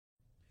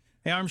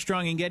Hey,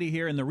 Armstrong and Getty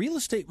here, and the real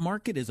estate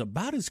market is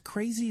about as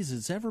crazy as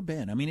it's ever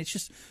been. I mean, it's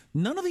just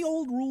none of the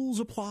old rules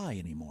apply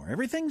anymore.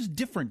 Everything's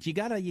different. You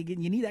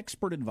need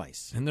expert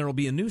advice. And there will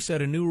be a new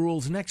set of new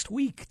rules next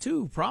week,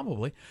 too,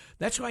 probably.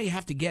 That's why you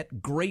have to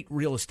get great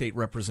real estate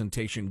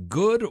representation.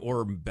 Good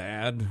or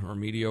bad or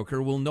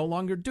mediocre will no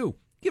longer do.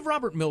 Give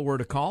Robert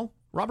Millward a call.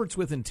 Robert's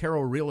with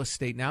Intero Real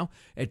Estate now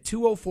at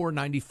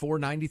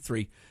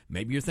 204-9493.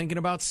 Maybe you're thinking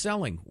about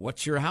selling.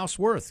 What's your house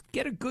worth?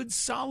 Get a good,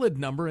 solid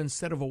number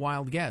instead of a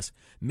wild guess.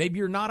 Maybe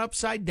you're not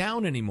upside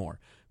down anymore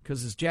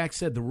because, as Jack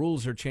said, the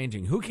rules are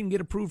changing. Who can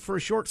get approved for a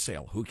short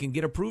sale? Who can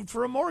get approved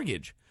for a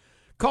mortgage?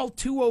 Call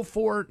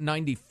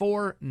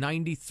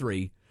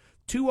 204-9493.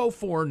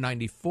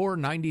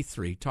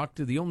 204-9493. Talk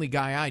to the only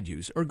guy I'd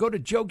use. Or go to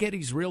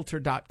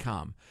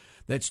joegettysrealtor.com.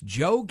 That's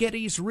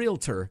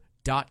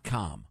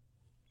joegettysrealtor.com.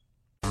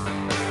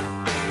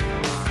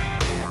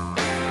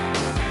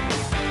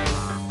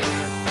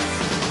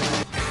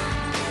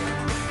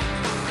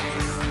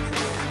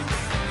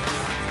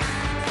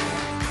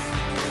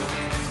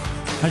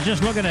 I was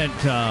just looking at,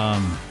 I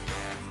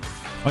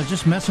was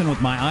just messing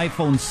with my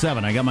iPhone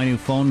 7. I got my new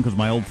phone because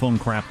my old phone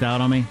crapped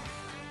out on me.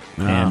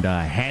 And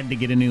I had to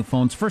get a new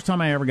phone. It's the first time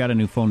I ever got a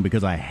new phone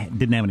because I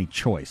didn't have any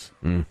choice.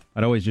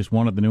 I'd always just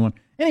wanted the new one.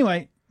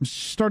 Anyway, I'm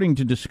starting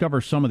to discover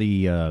some of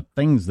the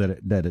things that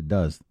it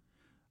does.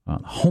 The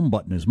home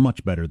button is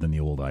much better than the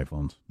old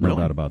iPhones. No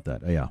doubt about that.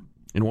 Yeah.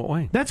 In what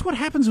way? That's what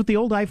happens with the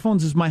old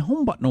iPhones is my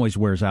home button always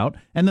wears out,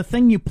 and the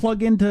thing you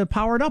plug in to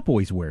power it up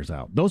always wears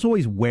out. Those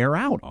always wear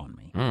out on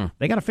me.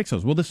 They got to fix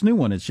those. Well, this new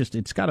one,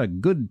 it's got a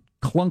good,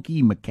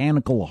 clunky,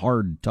 mechanical,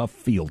 hard, tough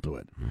feel to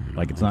it.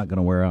 Like it's not going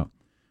to wear out.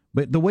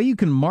 But the way you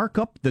can mark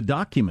up the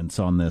documents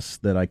on this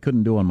that I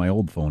couldn't do on my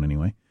old phone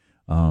anyway,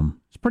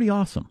 it's pretty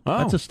awesome. Oh.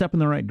 That's a step in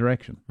the right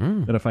direction.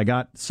 That if I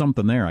got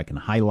something there, I can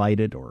highlight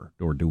it or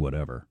do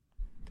whatever.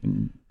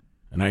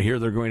 And I hear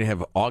they're going to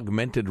have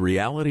augmented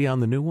reality on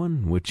the new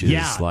one, which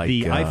is like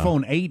the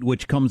iPhone 8,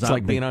 which comes out. It's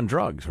like being on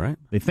drugs, right?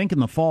 They think in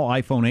the fall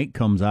iPhone 8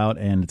 comes out,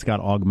 and it's got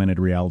augmented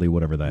reality,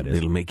 whatever that is.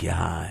 It'll make you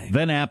high.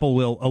 Then Apple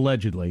will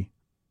allegedly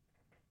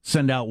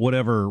send out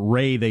whatever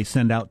ray they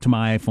send out to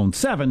my iPhone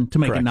 7 to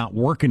make it not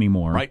work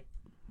anymore. Right.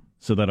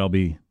 So that I'll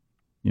be,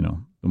 they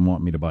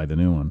want me to buy the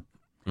new one.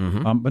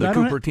 But the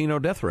Cupertino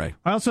death ray.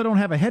 I also don't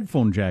have a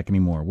headphone jack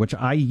anymore, which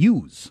I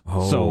use.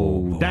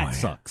 So that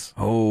sucks.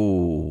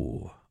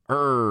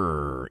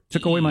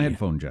 Took away my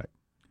headphone jack.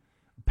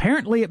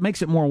 Apparently, it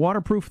makes it more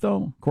waterproof,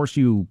 though. Of course,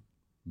 you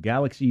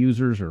Galaxy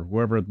users or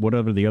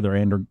whatever the other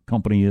Android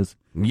company is.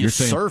 You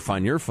surf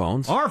on your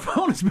phones. Our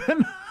phone has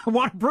been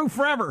waterproof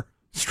forever.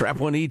 Strap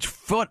one to each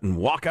foot and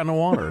walk on the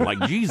water like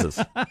Jesus.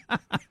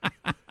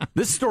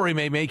 This story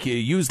may make you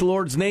use the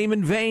Lord's name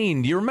in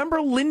vain. Do you remember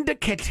Linda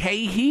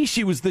Katehi?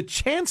 She was the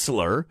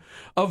chancellor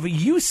of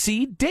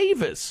UC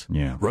Davis.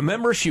 Yeah.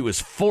 Remember, she was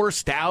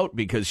forced out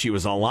because she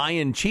was a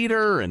lying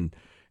cheater and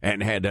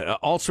had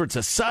all sorts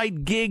of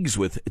side gigs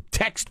with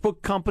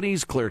textbook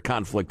companies, clear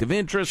conflict of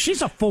interest.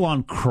 She's a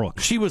full-on crook.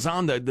 She was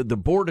on the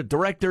board of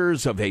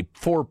directors of a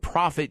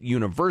for-profit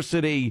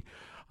university,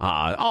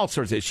 all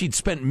sorts of. She'd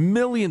spent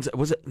millions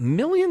of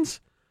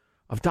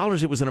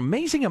dollars? It was an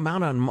amazing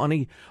amount of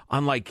money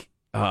on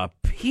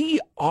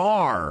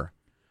PR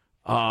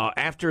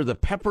after the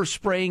pepper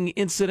spraying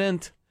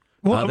incident.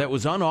 That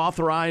was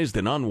unauthorized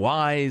and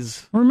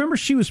unwise. Remember,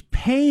 she was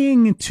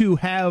paying to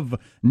have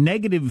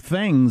negative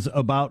things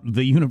about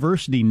the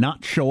university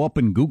not show up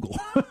in Google.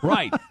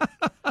 Right.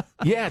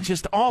 Yeah,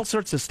 just all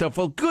sorts of stuff.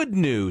 Well, good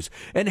news.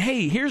 And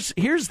hey, here's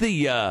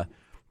the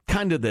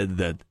kind of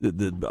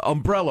the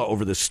umbrella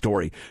over this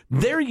story.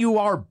 There you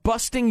are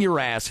busting your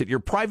ass at your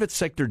private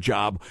sector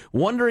job,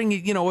 wondering,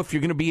 if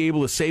you're going to be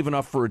able to save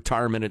enough for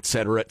retirement, et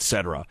cetera, et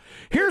cetera.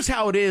 Here's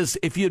how it is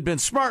if you'd been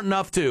smart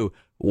enough to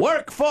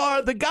work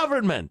for the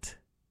government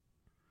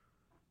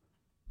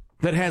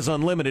that has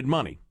unlimited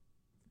money.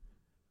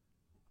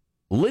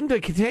 Linda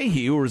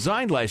Katehi, who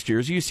resigned last year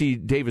as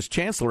UC Davis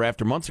chancellor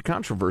after months of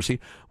controversy,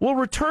 will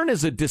return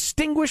as a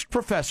distinguished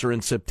professor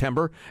in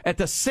September at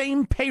the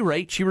same pay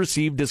rate she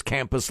received as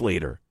campus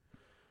leader.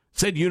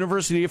 Said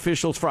university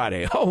officials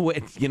Friday. Oh,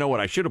 you know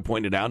what I should have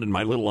pointed out in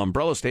my little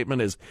umbrella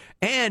statement is,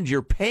 and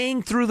you're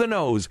paying through the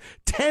nose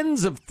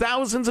tens of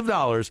thousands of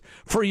dollars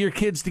for your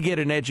kids to get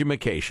an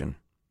education.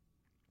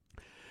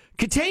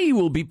 Katehi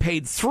will be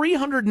paid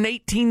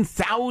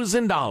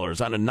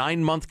 $318,000 on a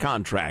 9-month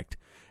contract.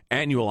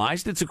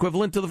 Annualized, it's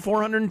equivalent to the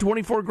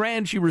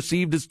 $424,000 she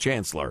received as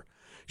chancellor.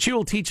 She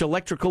will teach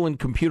electrical and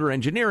computer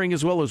engineering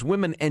as well as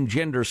women and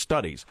gender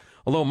studies.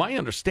 Although my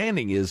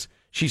understanding is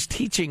she's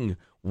teaching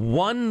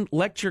one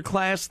lecture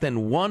class,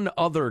 then one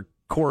other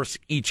course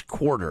each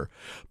quarter,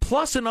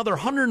 plus another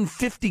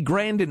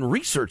 $150,000 in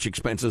research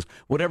expenses,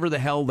 whatever the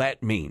hell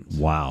that means.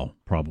 Wow,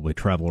 probably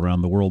travel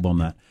around the world on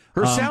that.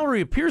 Her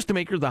salary appears to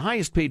make her the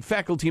highest paid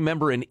faculty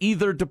member in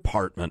either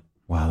department.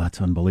 Wow, that's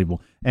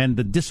unbelievable. And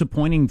the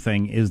disappointing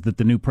thing is that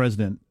the new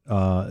president,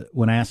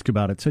 when asked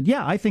about it, said,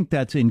 "Yeah, I think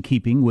that's in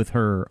keeping with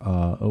her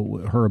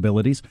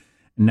abilities."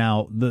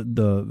 Now,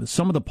 the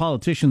some of the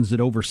politicians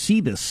that oversee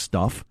this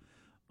stuff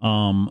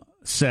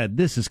said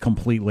this is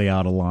completely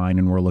out of line,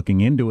 and we're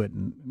looking into it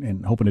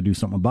and hoping to do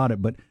something about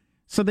it. But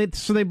so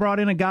they brought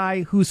in a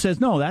guy who says,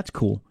 no, that's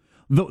cool.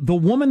 The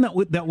woman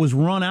that was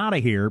run out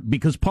of here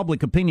because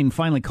public opinion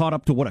finally caught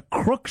up to what a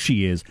crook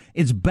she is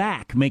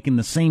back making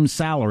the same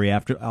salary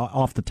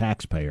off the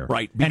taxpayer.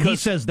 Right. And he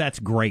says that's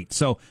great.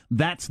 So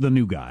that's the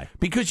new guy.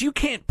 Because you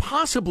can't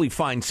possibly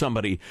find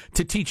somebody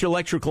to teach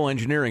electrical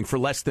engineering for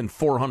less than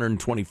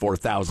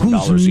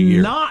 $424,000 a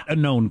year. Not a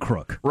known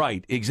crook.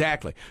 Right,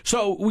 exactly.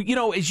 So,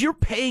 as you're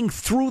paying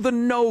through the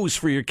nose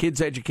for your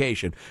kids'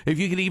 education, if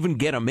you could even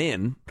get them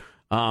in,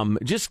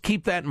 just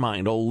keep that in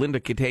mind. Old Linda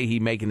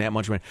Katehi making that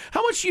much money.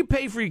 How much do you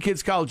pay for your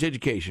kids' college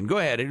education? Go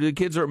ahead. The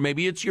kids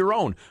maybe it's your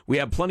own. We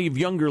have plenty of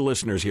younger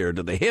listeners here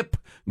to the hip,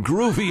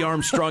 groovy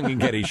Armstrong and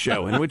Getty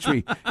show, in which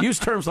we use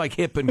terms like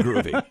hip and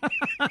groovy.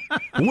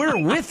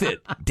 We're with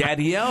it,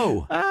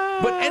 Daddy-O.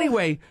 But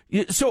anyway,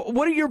 so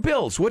what are your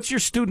bills? What's your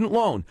student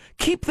loan?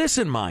 Keep this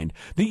in mind.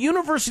 The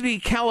University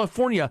of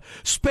California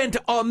spent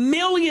 $1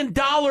 million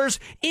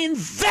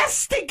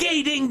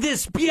investigating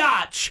this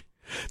biatch.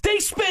 They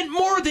spent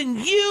more than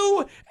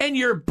you and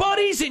your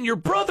buddies and your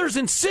brothers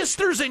and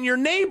sisters and your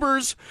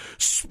neighbors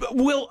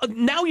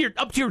now you're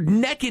up to your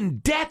neck in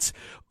debts.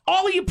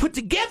 All you put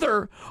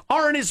together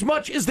aren't as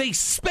much as they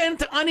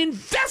spent on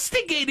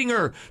investigating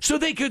her so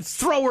they could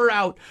throw her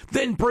out,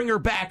 then bring her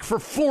back for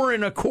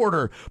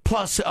 $4.25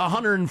 plus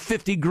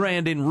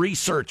 $150,000 in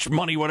research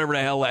money, whatever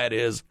the hell that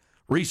is,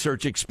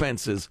 research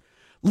expenses.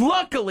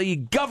 Luckily,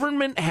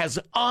 government has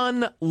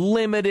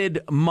unlimited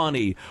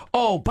money.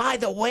 Oh, by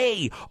the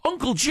way,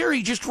 Uncle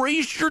Jerry just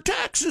raised your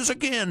taxes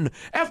again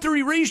after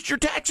he raised your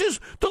taxes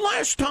the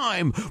last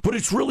time. But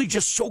it's really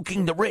just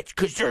soaking the rich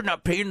because they're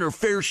not paying their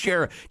fair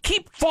share.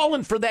 Keep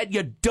falling for that,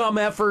 you dumb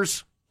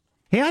effers.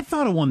 Hey, I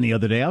thought of one the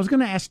other day. I was going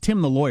to ask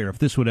Tim the lawyer if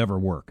this would ever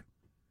work.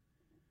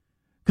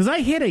 Because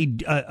I hit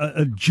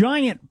a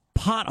giant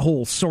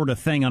pothole sort of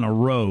thing on a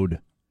road.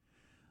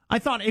 I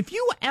thought if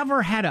you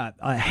ever had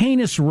a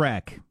heinous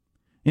wreck,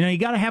 you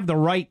got to have the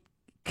right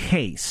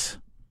case.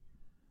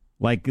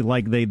 Like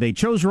they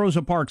chose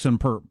Rosa Parks on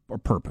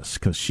purpose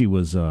because she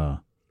was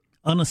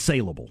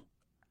unassailable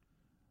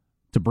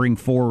to bring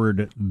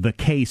forward the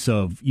case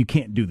of you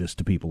can't do this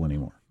to people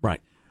anymore.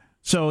 Right.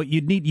 So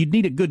you'd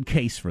need a good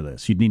case for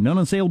this. You'd need an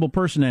unassailable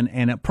person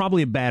and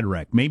probably a bad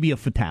wreck, maybe a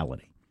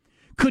fatality.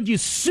 Could you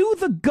sue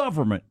the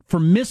government for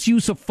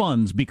misuse of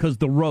funds because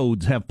the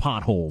roads have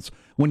potholes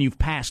when you've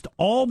passed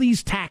all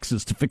these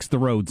taxes to fix the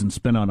roads and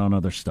spent on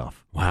other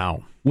stuff?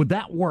 Wow. Would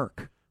that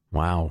work?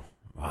 Wow.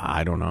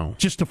 I don't know.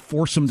 Just to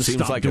force them to Seems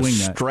stop like doing a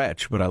that.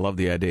 stretch, but I love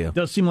the idea. It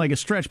does seem like a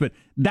stretch, but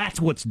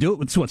that's what's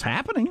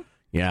happening.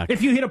 Yeah.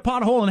 If you hit a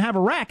pothole and have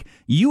a wreck,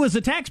 you as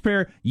a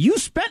taxpayer, you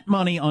spent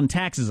money on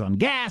taxes on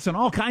gas and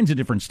all kinds of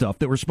different stuff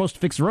that were supposed to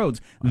fix the roads.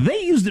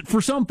 They used it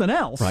for something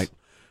else. Right.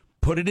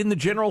 Put it in the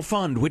general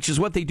fund, which is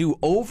what they do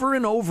over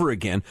and over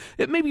again.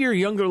 Maybe you're a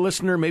younger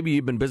listener. Maybe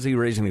you've been busy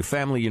raising a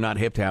family. You're not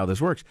hip to how this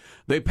works.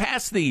 They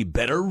passed the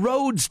Better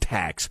Roads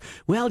tax.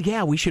 Well,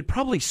 yeah, we should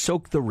probably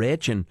soak the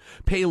rich and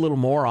pay a little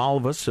more, all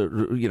of us.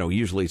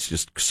 Usually it's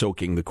just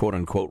soaking the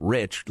quote-unquote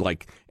rich,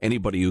 like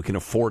anybody who can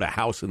afford a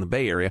house in the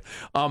Bay Area.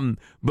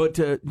 But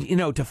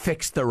to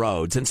fix the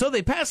roads. And so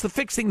they passed the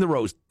Fixing the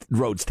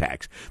Roads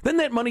tax. Then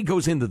that money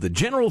goes into the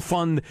general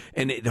fund,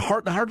 and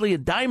hardly a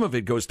dime of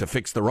it goes to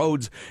fix the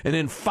roads. And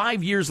then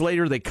 5 years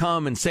later, they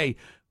come and say,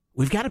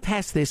 we've got to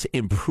pass this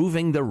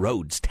Improving the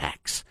Roads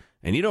tax.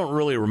 And you don't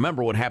really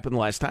remember what happened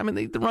last time, and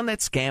they run that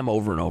scam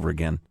over and over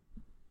again.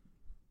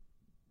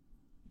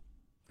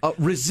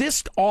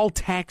 Resist all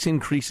tax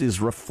increases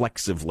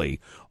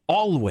reflexively.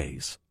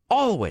 Always.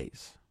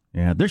 Always.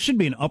 Yeah, there should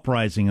be an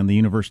uprising on the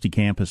university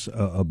campus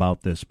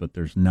about this, but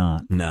there's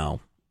not. No.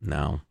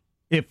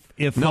 If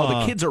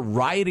the kids are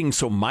rioting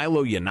so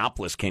Milo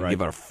Yiannopoulos can't give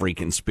a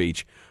freaking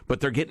speech, but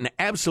they're getting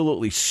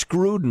absolutely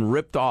screwed and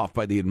ripped off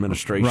by the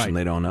administration. Right.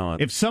 They don't know it.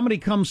 If somebody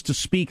comes to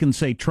speak and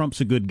say Trump's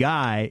a good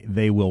guy,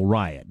 they will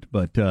riot.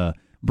 But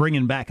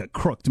bringing back a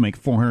crook to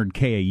make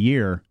 $400K a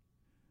year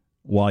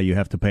while you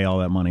have to pay all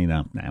that money,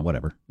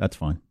 whatever. That's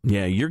fine.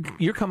 Yeah,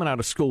 you're coming out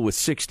of school with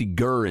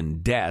 $60,000 in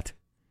debt.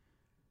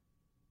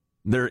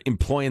 They're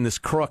employing this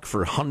crook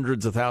for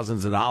hundreds of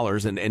thousands of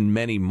dollars and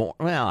many more.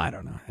 Well, I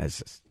don't know. I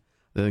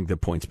think the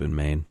point's been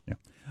made.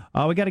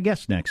 Yeah. We got a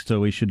guest next, so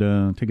we should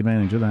take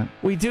advantage of that.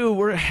 We do.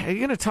 We're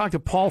going to talk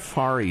to Paul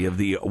Farhi of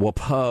the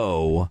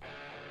WAPO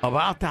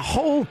about the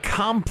whole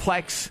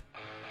complex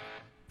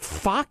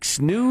Fox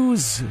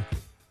News,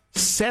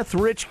 Seth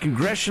Rich,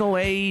 congressional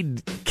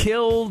aide,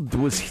 killed.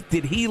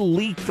 Did he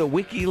leak the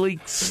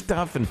WikiLeaks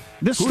stuff? And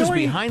who's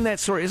behind that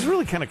story? It's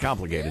really kind of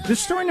complicated. This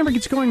story never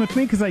gets going with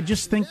me because I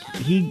just think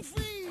he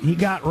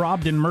got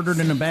robbed and murdered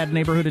in a bad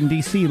neighborhood in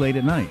D.C. late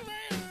at night.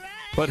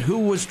 But who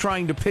was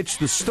trying to pitch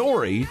the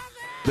story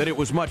that it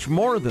was much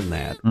more than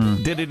that?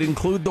 Did it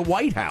include the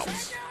White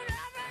House?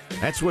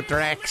 That's what they're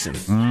asking.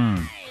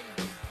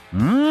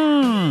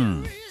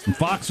 And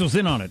Fox was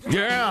in on it.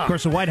 Yeah. Of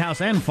course, the White House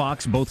and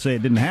Fox both say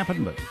it didn't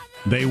happen, but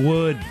they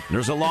would.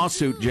 There's a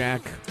lawsuit,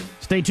 Jack.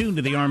 Stay tuned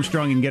to the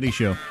Armstrong and Getty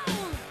Show.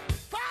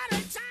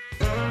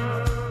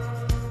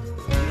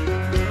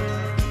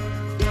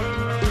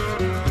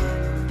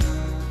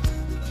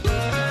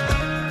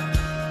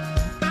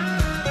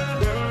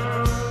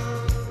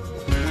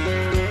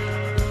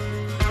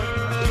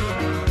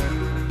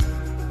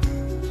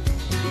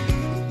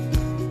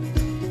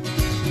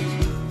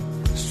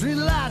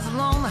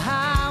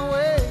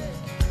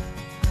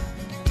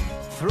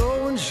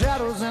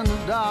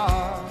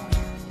 dark,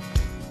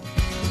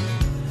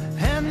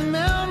 and the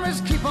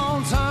memories keep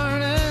on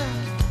turning.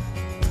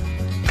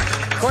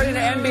 According to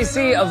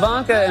NBC,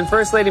 Ivanka and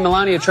First Lady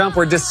Melania Trump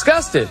were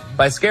disgusted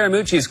by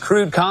Scaramucci's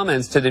crude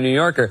comments to The New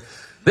Yorker.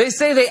 They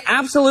say they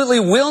absolutely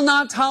will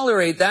not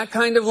tolerate that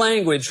kind of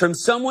language from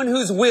someone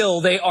whose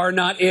will they are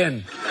not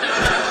in.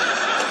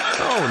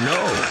 Oh,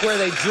 no. Where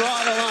they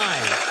draw the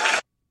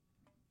line.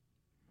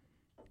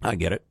 I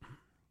get it.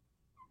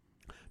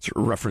 It's a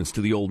reference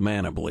to the old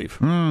man, I believe.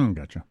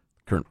 Gotcha.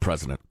 Current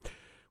president.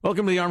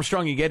 Welcome to the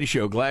Armstrong and Getty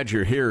Show. Glad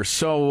you're here.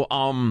 So,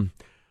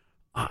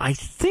 I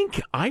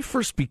think I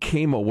first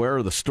became aware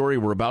of the story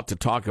we're about to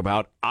talk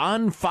about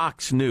on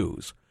Fox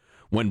News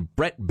when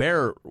Bret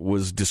Baier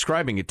was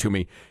describing it to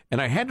me,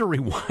 and I had to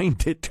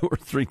rewind it 2 or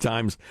 3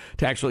 times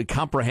to actually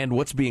comprehend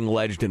what's being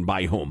alleged and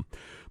by whom.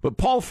 But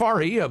Paul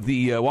Farhi of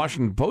the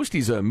Washington Post,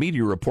 he's a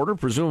media reporter,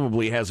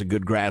 presumably has a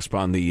good grasp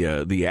on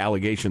the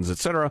allegations,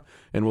 etc.,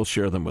 and will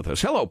share them with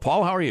us. Hello,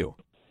 Paul. How are you?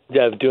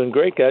 Yeah, doing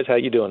great, guys. How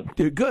you doing?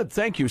 Good,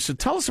 thank you. So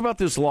tell us about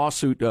this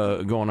lawsuit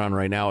going on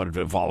right now. It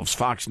involves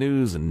Fox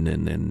News and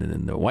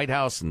the White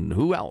House and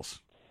who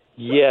else?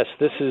 Yes,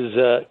 this is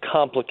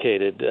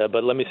complicated,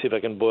 but let me see if I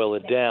can boil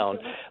it down.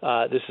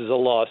 This is a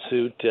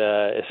lawsuit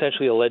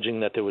essentially alleging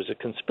that there was a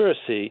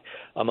conspiracy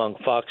among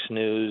Fox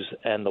News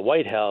and the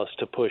White House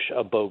to push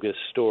a bogus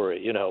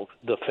story,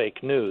 the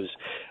fake news.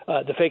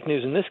 The fake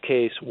news in this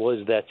case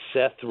was that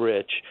Seth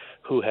Rich,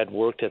 who had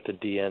worked at the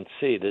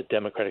DNC, the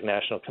Democratic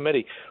National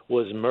Committee,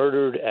 was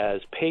murdered as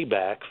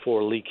payback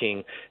for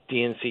leaking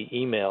DNC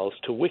emails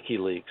to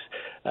WikiLeaks.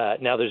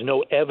 Now, there's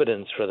no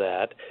evidence for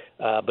that,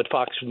 but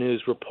Fox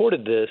News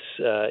reported this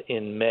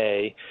in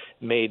May,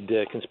 made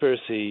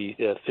conspiracy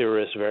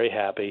theorists very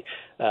happy.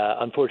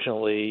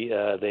 Unfortunately,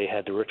 they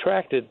had to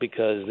retract it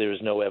because there's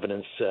no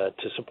evidence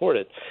to support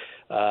it.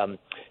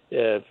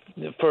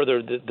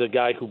 Further, the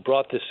guy who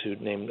brought this suit,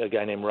 a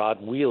guy named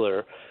Rod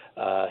Wheeler,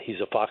 he's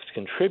a Fox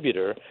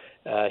contributor.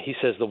 He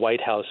says the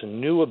White House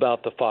knew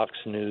about the Fox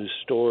News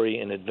story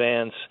in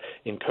advance,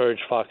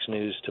 encouraged Fox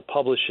News to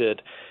publish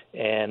it,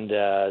 and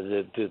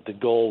the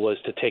goal was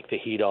to take the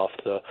heat off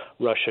the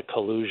Russia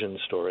collusion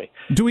story.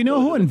 Do we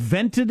know who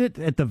invented it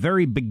at the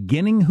very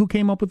beginning? Who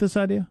came up with this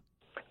idea?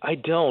 I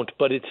don't,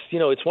 but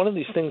it's one of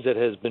these things that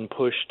has been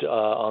pushed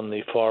on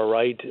the far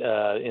right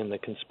in the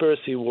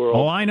conspiracy world.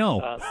 Oh, I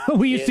know.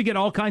 We used to get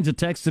all kinds of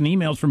texts and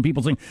emails from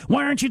people saying,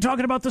 "Why aren't you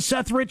talking about the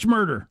Seth Rich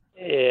murder?"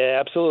 Yeah,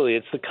 absolutely.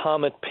 It's the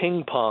Comet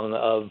Ping Pong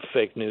of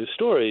fake news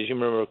stories. You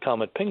remember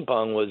Comet Ping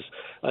Pong was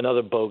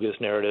another bogus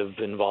narrative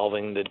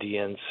involving the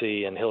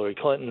DNC and Hillary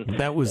Clinton.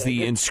 That was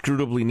the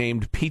inscrutably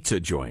named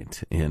pizza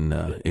joint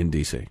in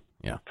D.C.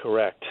 Yeah.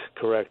 Correct,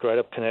 right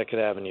up Connecticut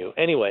Avenue.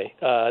 Anyway,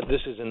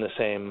 this is in the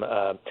same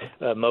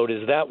mode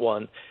as that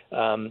one.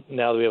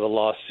 Now that we have a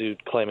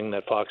lawsuit claiming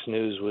that Fox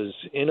News was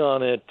in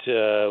on it,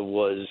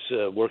 was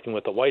working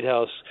with the White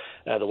House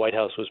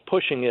was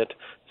pushing it,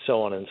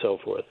 so on and so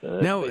forth.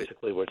 That's now,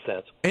 basically where it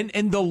stands.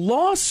 And the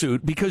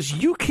lawsuit, because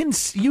you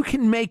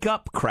can make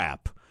up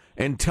crap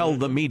and tell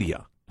the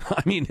media.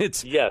 I mean,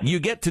 you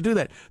get to do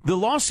that. The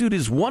lawsuit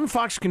is one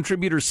Fox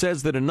contributor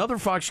says that another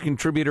Fox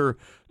contributor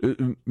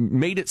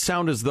made it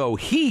sound as though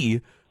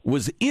he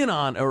was in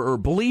on or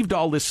believed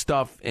all this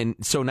stuff, and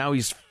so now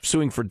he's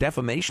suing for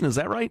defamation. Is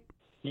that right?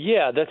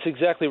 Yeah, that's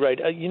exactly right.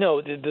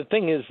 The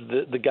thing is,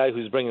 the guy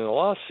who's bringing the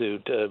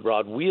lawsuit,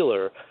 Rod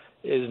Wheeler,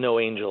 is no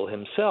angel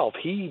himself.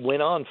 He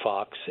went on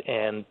Fox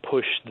and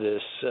pushed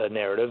this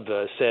narrative,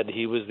 said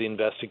he was the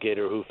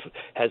investigator who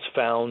has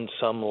found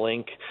some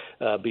link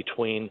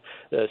between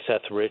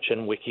Seth Rich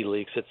and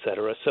WikiLeaks, et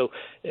cetera. So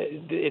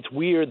it's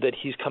weird that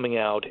he's coming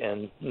out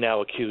and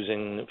now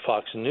accusing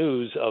Fox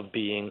News of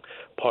being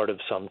part of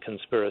some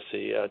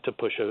conspiracy to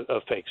push a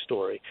fake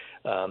story.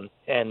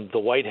 And the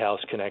White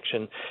House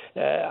connection,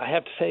 I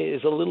have to say,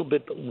 is a little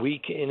bit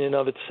weak in and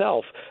of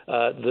itself.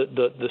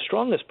 The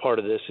strongest part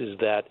of this is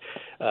that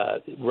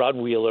Rod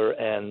Wheeler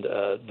and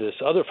this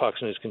other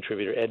Fox News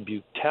contributor, Ed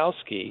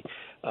Bukowski,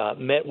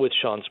 met with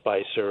Sean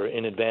Spicer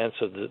in advance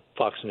of the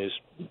Fox News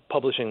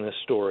publishing this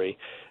story.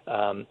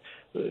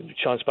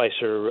 Sean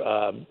Spicer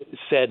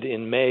said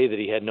in May that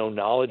he had no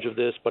knowledge of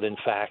this, but in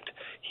fact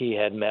he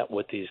had met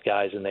with these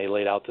guys and they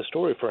laid out the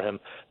story for him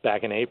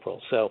back in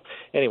April. So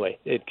anyway,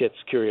 it gets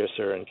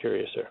curiouser and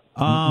curiouser.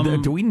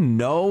 Do we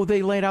know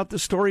they laid out the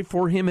story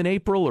for him in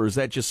April, or is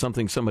that just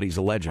something somebody's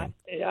alleging?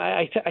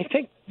 I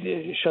think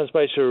Sean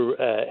Spicer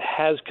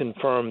has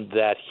confirmed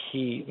that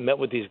he met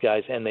with these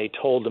guys and they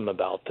told him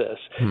about this.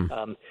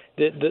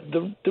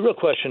 The real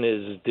question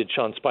is, did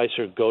Sean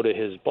Spicer go to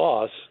his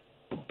boss,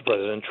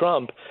 President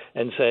Trump,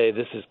 and say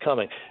this is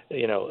coming,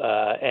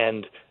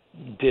 and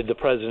did the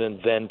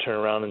president then turn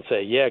around and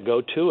say, yeah,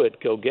 go to it,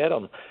 go get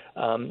them?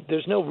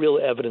 There's no real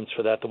evidence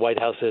for that. The White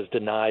House has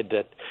denied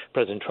that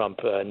President Trump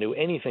knew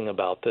anything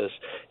about this,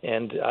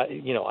 and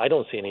I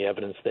don't see any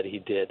evidence that he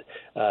did.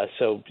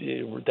 So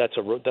that's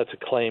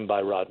a claim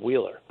by Rod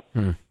Wheeler.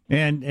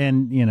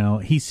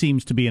 And he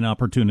seems to be an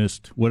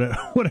opportunist.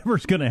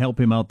 Whatever's going to help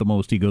him out the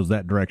most, he goes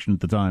that direction at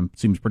the time.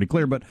 Seems pretty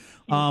clear. But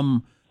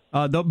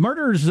The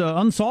murder's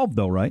unsolved,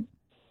 though, right?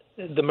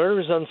 The murder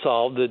is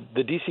unsolved.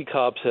 The D.C.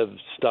 cops have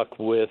stuck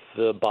with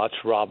the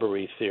botched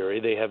robbery theory.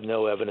 They have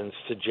no evidence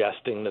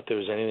suggesting that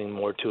there's anything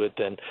more to it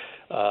than,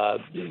 a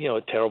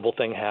terrible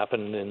thing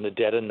happened in the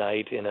dead of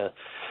night in a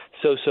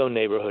so-so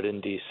neighborhood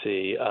in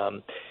D.C.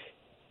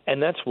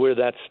 And that's where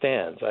that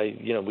stands.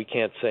 We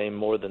can't say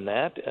more than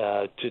that.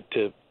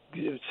 To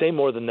say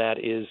more than that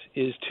is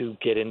to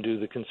get into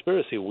the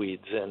conspiracy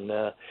weeds, and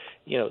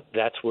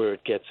that's where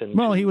it gets into.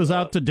 Well, he was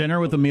out to dinner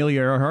with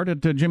Amelia Earhart at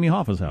Jimmy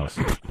Hoffa's house.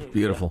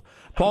 Beautiful.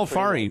 Paul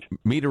Farhi,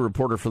 media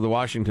reporter for the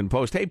Washington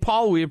Post. Hey,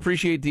 Paul, we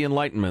appreciate the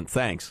enlightenment.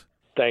 Thanks.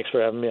 Thanks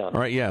for having me on. All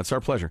right, yeah, it's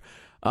our pleasure.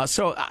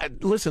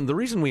 Listen, the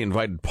reason we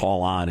invited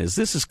Paul on is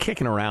this is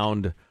kicking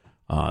around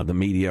the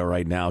media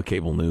right now,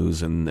 cable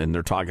news, and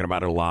they're talking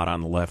about it a lot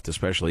on the left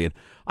especially. And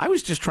I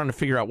was just trying to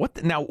figure out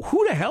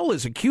who the hell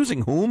is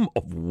accusing whom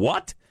of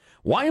what?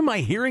 Why am I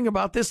hearing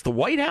about this? The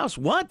White House?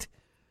 What?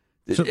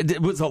 So,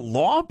 was a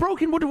law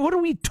broken? What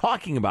are we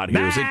talking about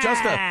here? Is it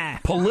just a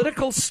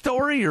political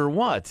story or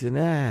what? And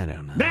I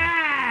don't know.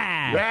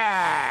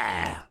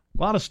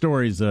 A lot of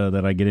stories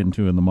that I get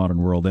into in the modern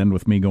world end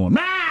with me going,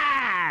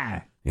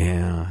 yeah,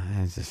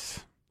 I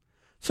just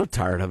so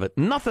tired of it.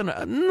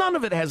 None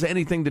of it has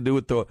anything to do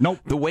with the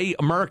way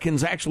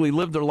Americans actually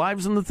live their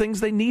lives and the things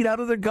they need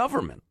out of their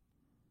government.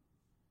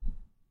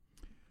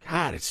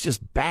 God, it's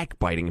just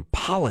backbiting.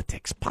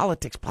 Politics.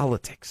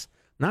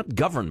 Not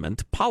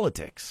government,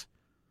 politics.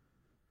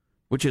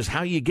 Which is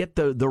how you get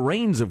the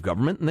reins of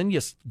government, and then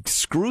you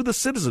screw the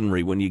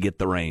citizenry when you get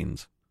the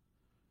reins.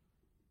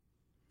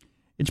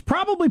 It's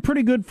probably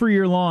pretty good for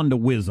your lawn to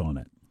whiz on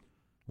it.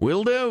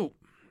 Will do.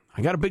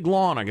 I got a big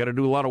lawn. I got to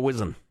do a lot of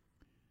whizzing.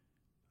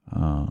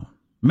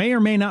 May or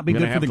may not be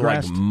good for the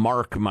grass.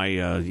 Mark my,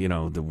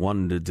 the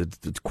one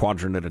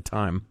quadrant at a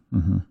time.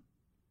 Mm-hmm.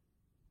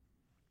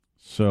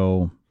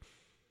 So,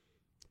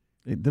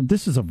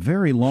 this is a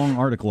very long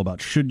article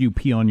about should you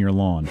pee on your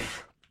lawn.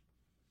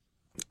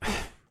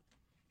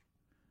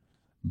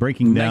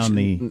 Breaking down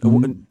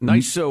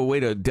nice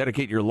way to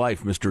dedicate your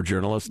life, Mr.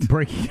 Journalist.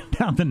 Breaking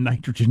down the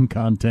nitrogen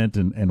content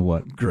and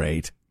what?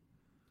 Great.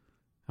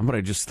 How about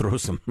I just throw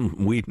some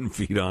weed and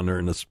feed on there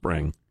in the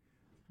spring?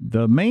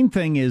 The main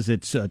thing is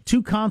it's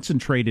too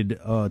concentrated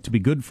to be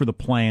good for the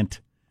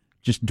plant,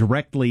 just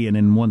directly and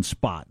in one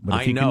spot.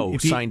 But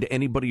signed to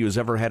anybody who's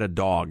ever had a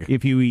dog.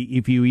 If you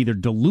either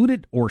dilute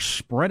it or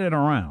spread it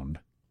around,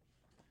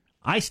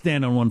 I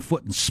stand on one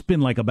foot and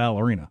spin like a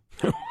ballerina.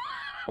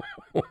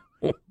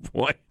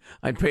 Boy,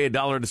 I'd pay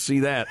 $1 to see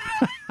that.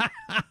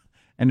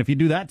 And if you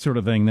do that sort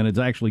of thing, then it's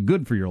actually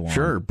good for your lawn.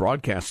 Sure,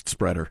 broadcast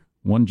spreader.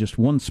 Just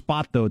one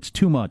spot, though, it's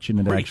too much,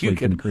 and it actually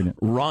can create it.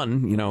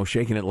 Run,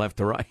 shaking it left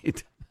to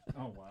right.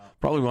 Oh, wow.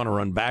 Probably want to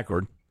run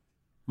backward.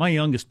 My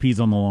youngest pees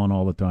on the lawn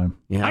all the time.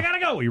 Yeah. I gotta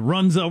go. He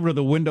runs over to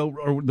the window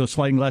or the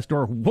sliding glass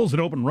door, pulls it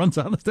open, runs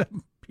on the step,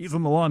 pees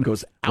on the lawn.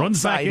 Goes runs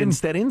outside back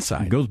instead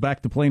inside. Goes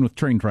back to playing with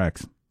train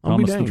tracks.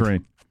 Thomas the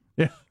train.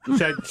 Yeah.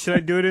 Should I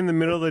do it in the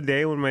middle of the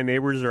day when my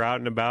neighbors are out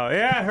and about?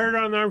 Yeah, I heard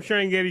it on the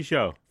Armstrong and Getty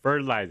show.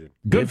 Fertilizing.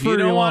 Good if for you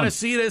don't want lawn. to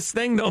see this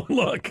thing, don't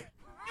look.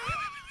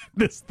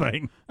 This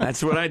thing.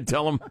 That's what I'd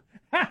tell them.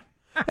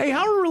 Hey,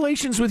 how are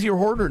relations with your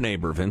hoarder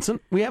neighbor,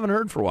 Vincent? We haven't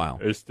heard for a while.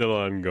 It's still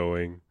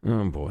ongoing.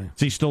 Oh, boy.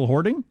 Is he still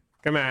hoarding?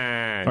 Come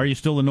on. Are you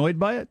still annoyed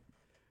by it?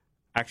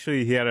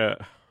 Actually, he had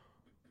a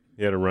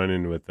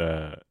run-in with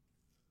a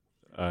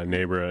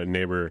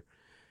neighbor.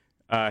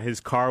 His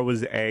car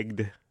was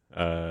egged.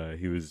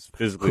 He was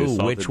physically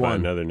assaulted by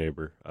another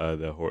neighbor.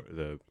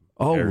 The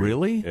area.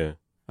 Really? Yeah.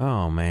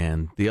 Oh,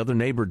 man. The other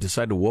neighbor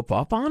decided to whoop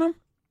up on him?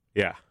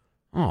 Yeah.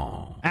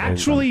 Oh.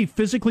 Actually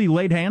physically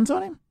laid hands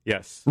on him?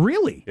 Yes.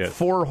 Really? Yes.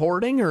 For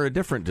hoarding or a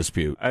different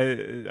dispute?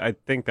 I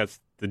think that's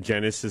the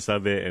genesis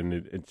of it, and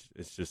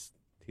it's just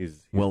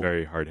he's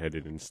very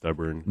hard-headed and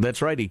stubborn.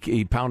 That's right.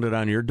 He pounded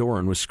on your door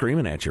and was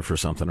screaming at you for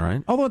something,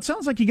 right? Although it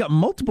sounds like you got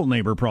multiple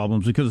neighbor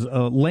problems because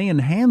laying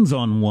hands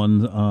on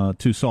one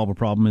to solve a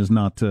problem is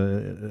not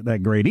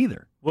that great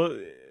either. Well,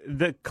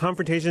 the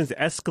confrontations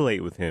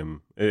escalate with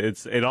him.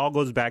 It all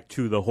goes back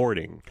to the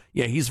hoarding.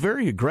 Yeah, he's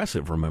very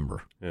aggressive,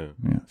 remember? Yeah.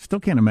 Still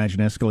can't imagine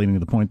escalating to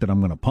the point that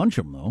I'm going to punch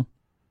him, though.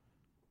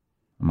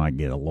 I might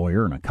get a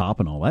lawyer and a cop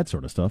and all that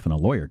sort of stuff, and a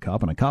lawyer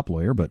cop and a cop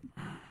lawyer, but...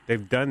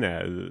 They've done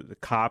that. The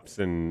cops,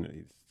 and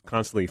he's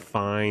constantly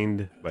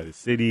fined by the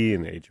city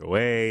and the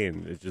HOA,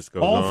 and it just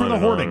goes all on for the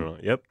and hoarding. on and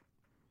on. Yep.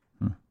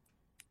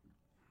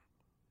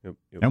 Yep.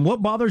 And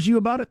what bothers you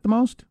about it the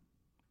most?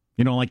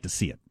 You don't like to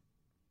see it.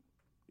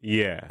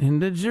 Yeah.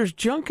 And there's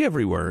junk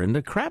everywhere, and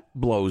the crap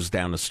blows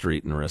down the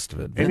street and the rest of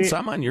it. Vince,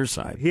 I'm on your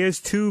side. He has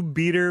 2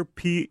 beater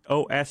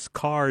POS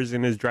cars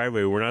in his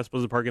driveway. We're not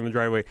supposed to park in the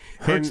driveway.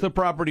 Hurts the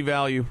property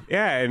value.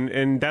 Yeah,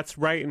 and that's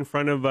right in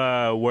front of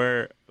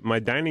where my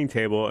dining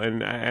table,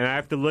 and I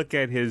have to look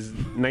at his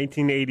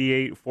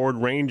 1988 Ford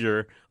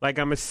Ranger like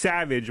I'm a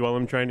savage while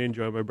I'm trying to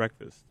enjoy my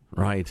breakfast.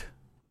 Right.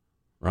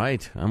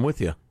 I'm with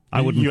you.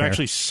 You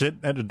actually sit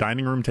at a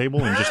dining room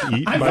table and just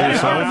eat by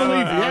yourself?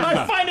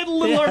 I find it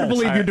little hard to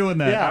believe you're doing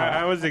that.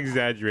 I was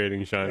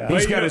exaggerating, Sean.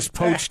 He's got his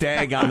poached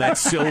egg on that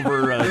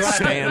silver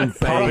stand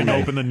Popping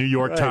thing. open the New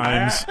York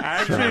Times.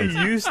 I actually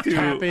used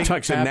to.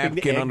 Tucks a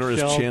napkin under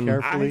his chin.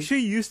 I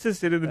actually used to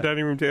sit at the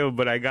dining room table,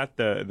 but I got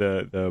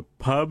the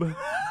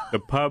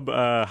pub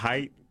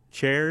height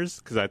chairs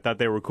because I thought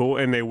they were cool,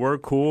 and they were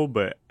cool.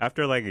 But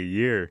after like a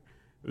year,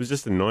 it was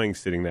just annoying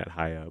sitting that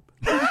high up.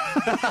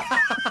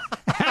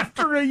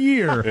 After a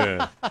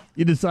year,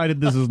 you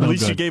decided this is no At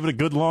least good. you gave it a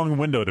good long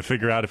window to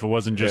figure out if it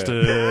wasn't just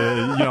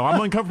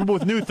I'm uncomfortable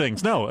with new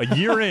things. No, a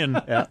year in,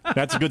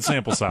 that's a good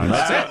sample size.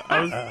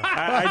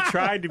 I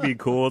tried to be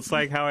cool. It's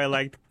like how I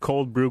liked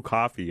cold brew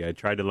coffee. I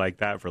tried to like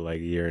that for like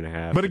a year and a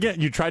half. But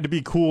again, you tried to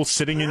be cool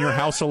sitting in your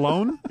house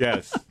alone?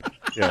 Yes.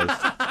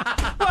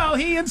 Well,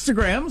 he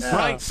Instagrams,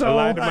 right? I So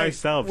lied to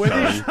myself,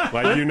 son.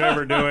 Like you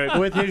never do it.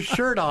 With his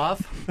shirt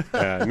off.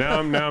 Yeah, now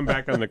I'm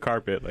back on the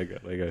carpet like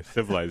a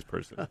civilized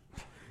person.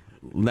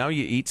 Now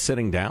you eat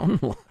sitting down?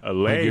 Like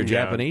Laying you're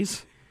down.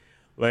 Japanese?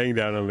 Laying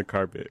down on the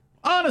carpet.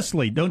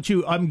 honestly, don't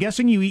you? I'm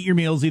guessing you eat your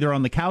meals either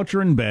on the couch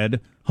or in bed,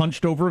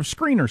 hunched over a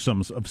screen or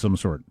some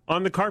sort.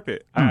 On the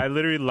carpet. I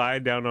literally lie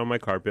down on my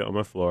carpet on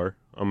my floor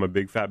on my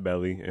big fat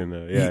belly, and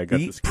I got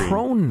the screen.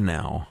 Prone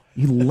now.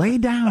 You lay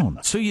down.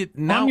 So you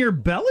now on your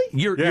belly?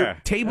 Your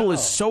table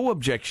is so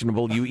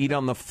objectionable. You eat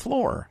on the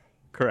floor.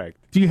 Correct.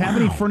 Do you have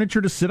any furniture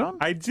to sit on?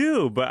 I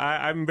do, but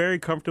I'm very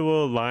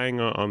comfortable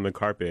lying on the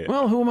carpet.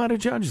 Well, who am I to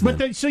judge then?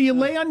 But so you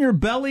lay on your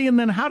belly, and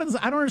then I don't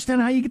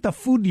understand how you get the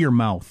food to your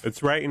mouth.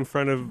 It's right in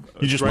front of.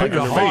 You just right put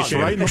your in face the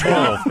right in the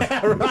bowl.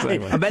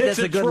 Right. I bet that's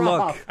a good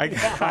look.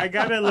 I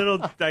got a little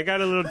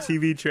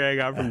TV tray I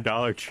got from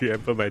Dollar Tree. I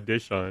put my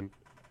dish on.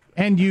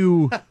 And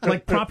you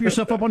like prop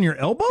yourself up on your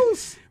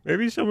elbows?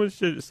 Maybe shouldn't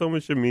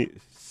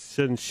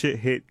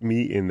hit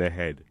me in the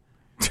head.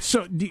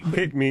 So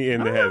Hit me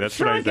in the head. That's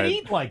sure what I I can said.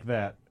 eat like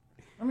that.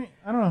 I mean,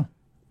 I don't know.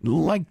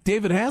 Like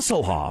David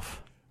Hasselhoff.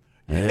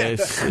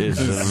 This is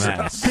a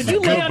mess. Could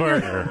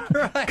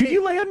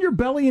you lay on your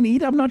belly and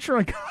eat? I'm not sure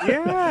I could.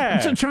 Yeah.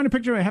 I'm just trying to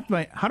picture.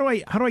 How do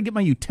I get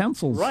my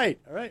utensils? Right.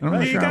 I'm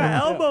not You sure got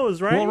how-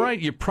 elbows, right? Well, right,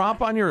 you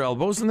prop on your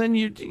elbows, and then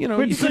you But so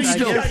can you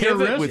still get your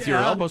pivot wrist, with your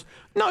yeah. elbows.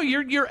 No,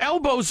 your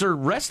elbows are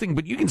resting,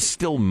 but you can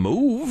still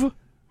move.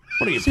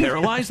 What are you,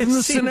 paralyzed in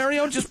this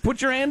scenario? Just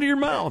put your hand to your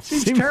mouth.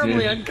 Seems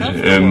terribly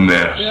uncomfortable.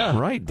 Yeah,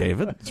 right,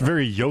 David. It's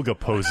very yoga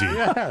posy.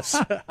 Yes.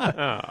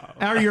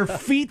 Are your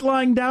feet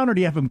lying down, or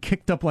do you have them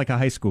kicked up like a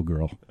high school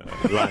girl?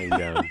 Lying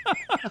down.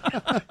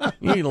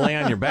 You need to lay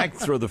on your back,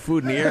 throw the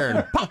food in the air,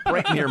 and pop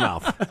right into your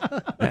mouth.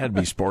 That'd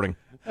be sporting.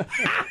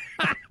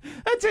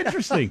 That's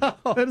interesting.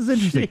 That is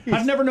interesting.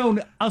 I've never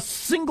known a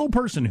single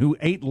person who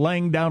ate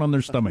laying down on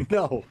their stomach.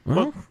 No.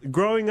 Well,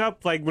 growing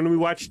up, like when we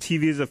watched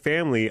TV as a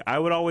family, I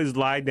would always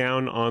lie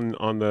down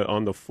on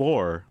the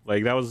floor.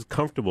 Like that was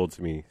comfortable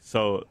to me.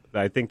 So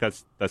I think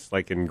that's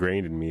like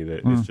ingrained in me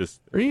that it's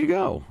just. There you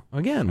go.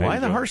 Again, why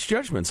the enjoy it. harsh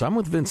judgments? I'm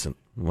with Vincent.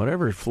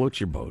 Whatever floats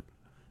your boat.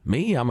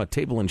 Me, I'm a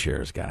table and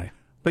chairs guy.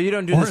 But you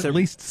don't do Or this at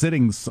least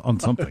sitting on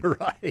something.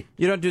 Right.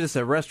 You don't do this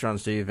at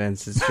restaurants, do you,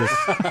 Vince? It's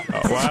just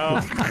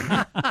Well,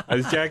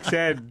 as Jack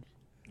said,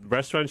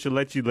 restaurants should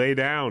let you lay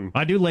down.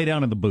 I do lay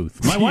down in the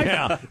booth. My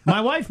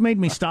wife made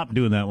me stop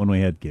doing that when we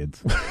had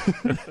kids.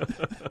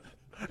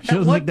 She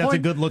doesn't think that's a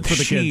good look for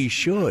the She kids.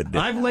 should.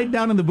 I've laid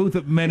down in the booth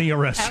at many a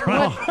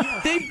restaurant.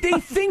 They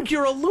think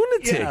you're a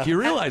lunatic. Yeah. You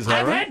realize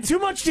that, I've right? had too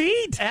much to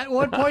eat. At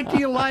what point do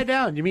you lie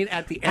down? You mean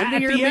at the end At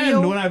of your the meal?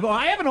 end, when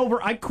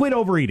I quit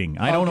overeating.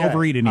 I don't Okay.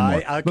 overeat anymore.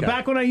 Okay. But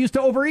back when I used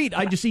to overeat,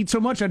 I just eat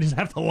so much I just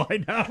have to lie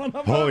down on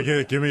the Oh,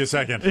 yeah, give me a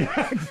second.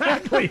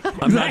 Exactly.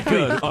 I'm not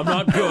good. I'm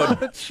not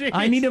good.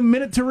 I need a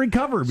minute to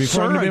recover before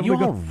Sir, I'm are going to be you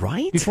able to all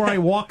right? Before I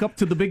walk up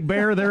to the big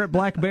bear there at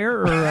Black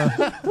Bear, or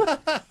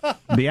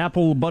the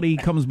Apple buddy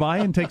comes by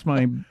and takes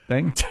my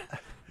thing.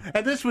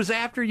 And this was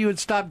after you had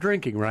stopped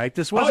drinking, right?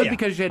 This wasn't yeah.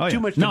 because you had Oh, too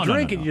yeah. much to No, no,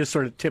 drink no, and no. you just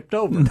sort of tipped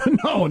over.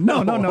 No.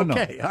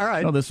 Okay, all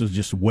right. No, this was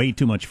just way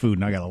too much food,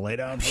 and I got to lay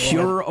down. For a while.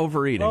 Pure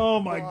overeating. Oh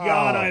my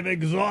God, I'm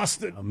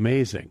exhausted.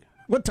 Amazing.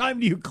 What time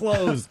do you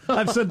close?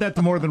 I've said that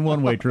to more than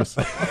one waitress.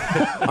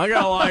 I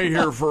gotta lie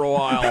here for a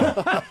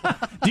while.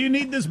 Do you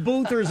need this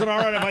booth, or is it all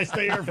right if I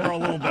stay here for a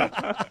little bit?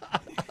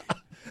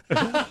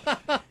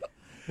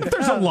 If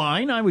there's a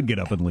line, I would get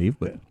up and leave.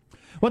 But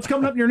what's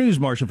coming up in your news,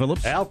 Marshall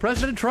Phillips? Al,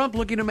 President Trump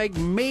looking to make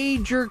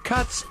major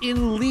cuts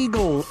in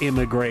legal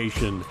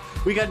immigration.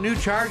 We got new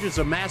charges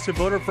of massive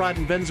voter fraud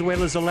in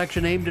Venezuela's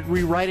election aimed at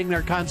rewriting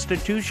their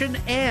constitution,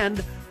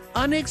 and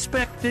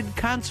unexpected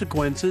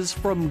consequences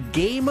from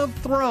Game of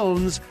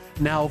Thrones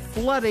now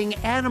flooding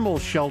animal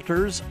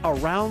shelters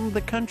around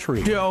the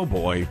country. Oh,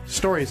 boy.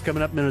 Stories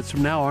coming up minutes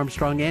from now.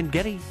 Armstrong and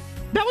Getty.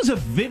 That was a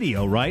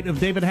video, right, of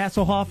David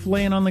Hasselhoff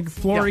laying on the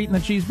floor Yeah. eating the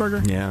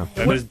cheeseburger? Yeah.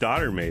 That his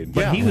daughter made.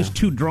 But he was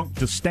too drunk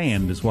to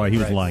stand, is why he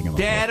was lying on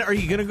the Dad, are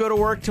you going to go to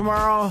work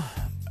tomorrow?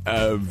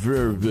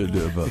 Very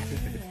good.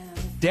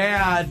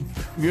 Dad,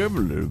 give a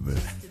little bit.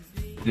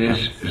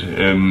 This is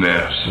a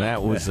mess.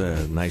 That was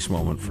a nice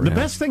moment for The him.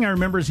 best thing I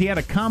remember is he had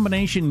a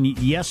combination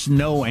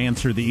yes-no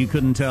answer that you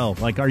couldn't tell.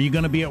 Like, are you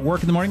going to be at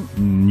work in the morning?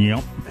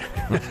 Yep.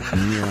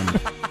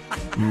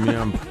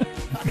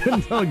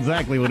 Couldn't tell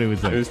exactly what he was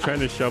saying. He was trying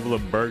to shovel a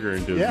burger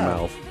into his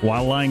mouth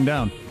while lying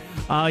down.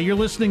 You're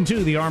listening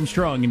to the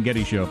Armstrong and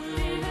Getty Show.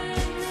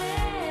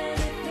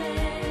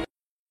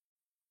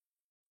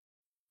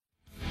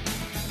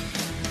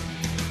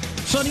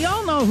 So do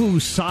y'all know who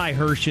Cy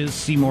Hirsch is?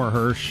 Seymour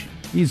Hirsch.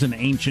 He's an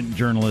ancient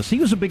journalist. He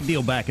was a big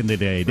deal back in the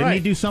day. Didn't he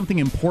do something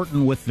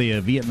important with the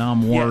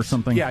Vietnam War or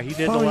something? Yeah, he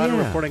did a lot of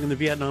reporting in the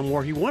Vietnam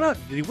War. Did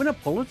he win a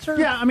Pulitzer?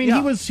 Yeah, I mean,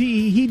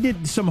 he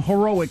did some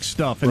heroic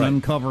stuff in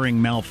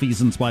uncovering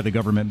malfeasance by the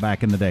government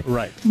back in the day.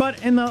 Right.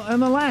 But in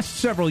the last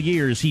several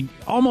years,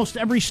 almost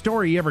every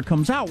story he ever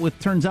comes out with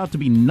turns out to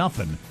be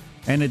nothing.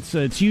 And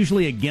it's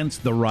usually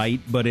against the right,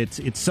 but it's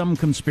some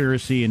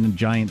conspiracy and a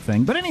giant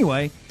thing. But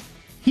anyway,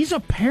 he's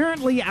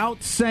apparently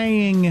out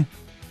saying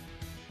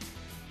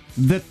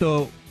that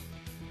the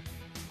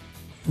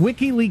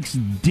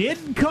WikiLeaks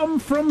did come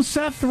from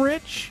Seth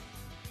Rich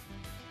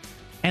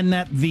and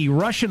that the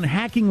Russian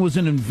hacking was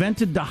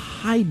invented to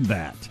hide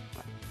that.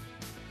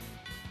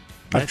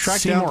 I've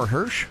tracked Seymour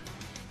Hirsch?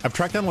 I've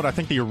tracked down what I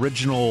think the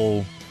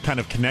original kind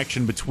of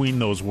connection between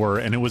those were,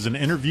 and it was an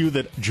interview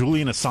that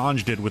Julian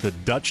Assange did with a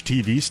Dutch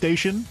TV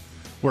station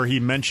where he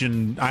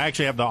mentioned, I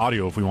actually have the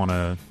audio if we want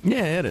to.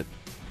 Yeah, edit.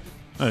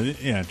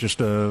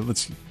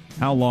 Let's.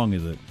 How long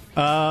is it?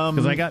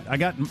 Because I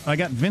got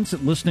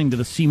Vincent listening to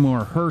the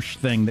Seymour Hirsch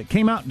thing that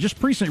came out just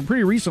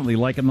pretty recently,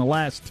 like in the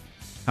last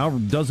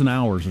dozen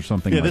hours or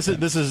something. Yeah, this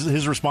is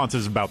his response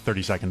is about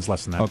 30 seconds,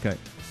 less than that. Okay.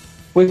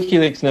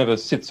 WikiLeaks never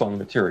sits on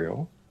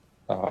material.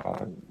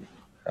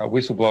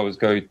 Whistleblowers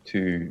go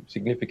to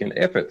significant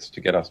efforts to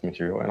get us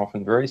material, and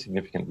often very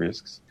significant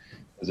risks.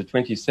 There's a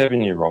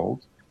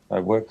 27-year-old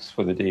works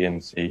for the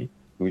DNC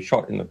who was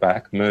shot in the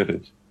back,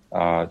 murdered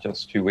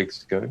just 2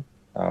 weeks ago.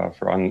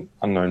 For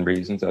unknown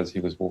reasons, as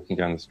he was walking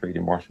down the street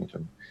in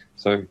Washington.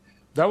 So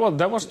that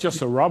was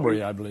just a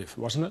robbery, I believe,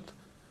 wasn't it?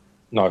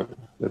 No,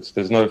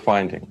 there's no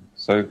finding.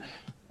 So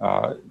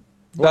that's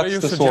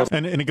the sort.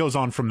 And it goes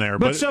on from there.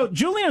 But so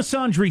Julian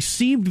Assange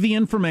received the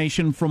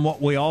information from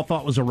what we all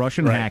thought was a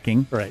Russian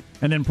hacking,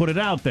 and then put it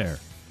out there.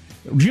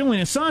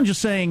 Julian Assange is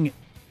saying.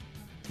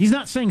 He's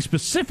not saying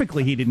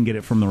specifically he didn't get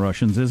it from the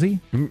Russians, is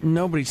he?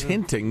 Nobody's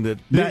hinting that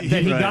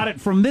he got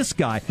it from this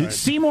guy. Right.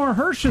 Seymour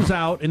Hirsch is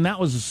out, and that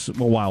was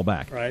a while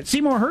back. Right.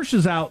 Seymour Hirsch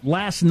is out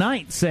last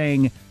night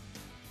saying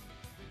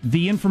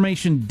the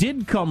information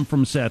did come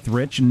from Seth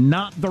Rich,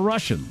 not the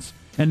Russians.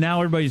 And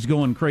now everybody's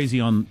going crazy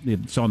on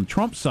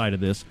Trump's side of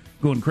this,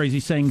 going crazy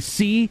saying,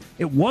 see,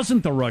 it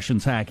wasn't the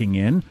Russians hacking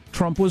in.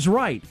 Trump was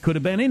right. Could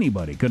have been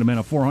anybody. Could have been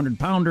a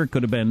 400-pounder.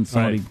 Could have been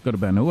somebody. Right. Could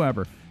have been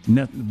whoever.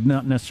 Not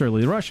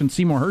necessarily the Russians.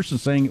 Seymour Hirsch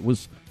is saying it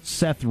was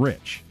Seth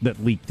Rich that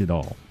leaked it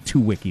all to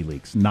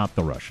WikiLeaks, not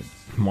the Russians.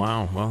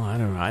 Wow. Well,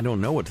 I don't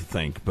know what to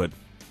think, but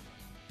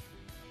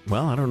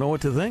I don't know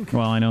what to think.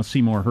 Well, I know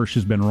Seymour Hirsch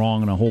has been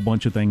wrong on a whole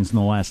bunch of things in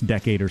the last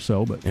decade or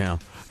so, but yeah.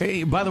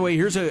 Hey, by the way,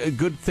 here's a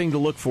good thing to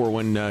look for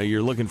when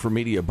you're looking for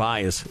media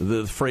bias: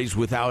 the phrase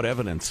 "without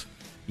evidence."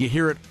 You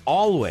hear it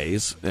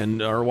always,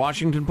 and our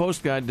Washington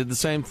Post guy did the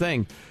same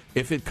thing.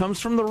 If it comes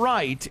from the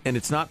right and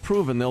it's not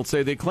proven, they'll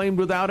say they claimed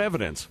without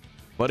evidence.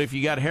 But if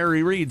you got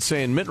Harry Reid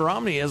saying Mitt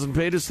Romney hasn't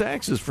paid his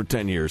taxes for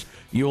 10 years,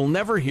 you'll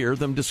never hear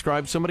them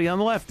describe somebody on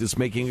the left as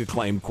making a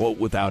claim, quote,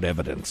 without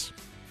evidence.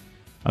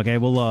 Okay,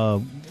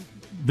 well,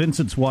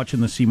 Vincent's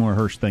watching the Seymour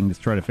Hirsch thing to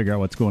try to figure out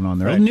what's going on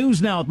there. Right.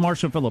 News now with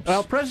Marcia Phillips.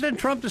 Well, President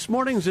Trump this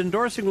morning is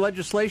endorsing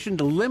legislation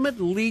to limit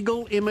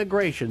legal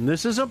immigration.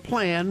 This is a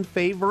plan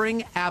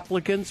favoring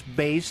applicants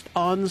based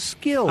on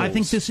skills. I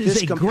think this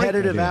is a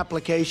competitive great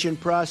application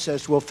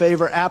process will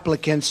favor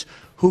applicants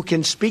who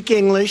can speak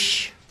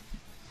English,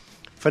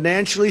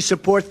 financially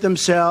support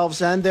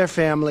themselves and their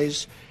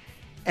families,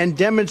 and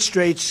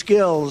demonstrate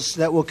skills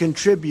that will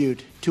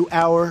contribute to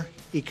our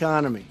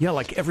economy. Yeah,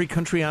 like every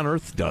country on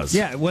earth does.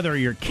 Yeah, whether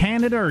you're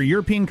Canada or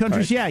European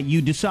countries,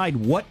 you decide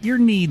what your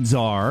needs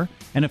are,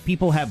 and if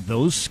people have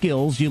those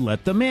skills, you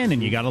let them in,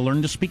 and you got to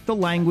learn to speak the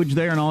language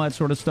there and all that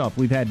sort of stuff.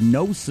 We've had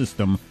no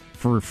system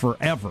for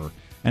forever.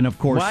 And of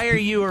course, why are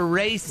you a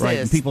racist? Right,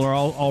 and people are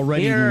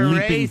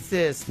already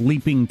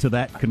leaping to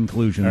that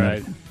conclusion.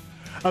 Right.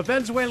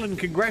 Venezuelan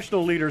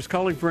congressional leaders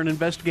calling for an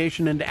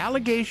investigation into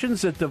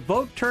allegations that the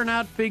vote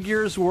turnout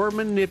figures were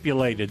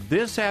manipulated.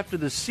 This after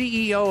the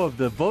CEO of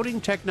the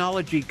voting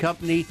technology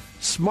company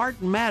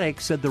Smartmatic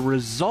said the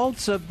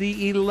results of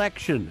the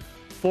election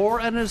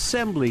for an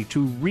assembly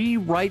to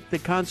rewrite the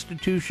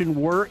Constitution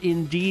were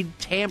indeed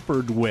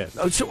tampered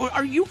with. So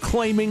are you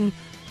claiming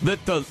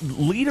that the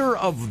leader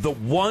of the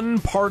one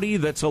party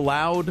that's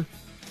allowed,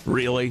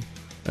 really,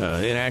 in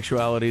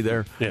actuality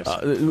there,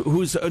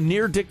 who's a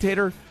near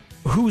dictator,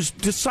 who's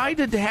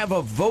decided to have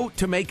a vote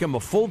to make him a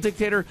full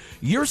dictator,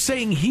 you're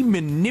saying he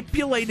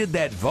manipulated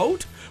that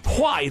vote?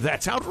 Why?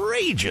 That's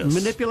outrageous.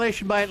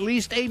 Manipulation by at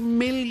least 1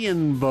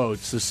 million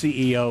votes, the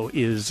CEO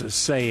is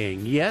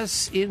saying.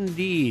 Yes,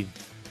 indeed.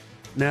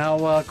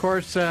 Now, of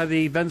course,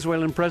 the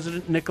Venezuelan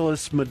president,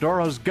 Nicolas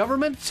Maduro's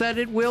government said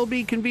it will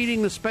be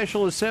convening the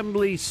Special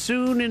Assembly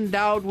soon,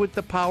 endowed with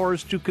the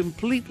powers to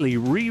completely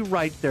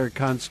rewrite their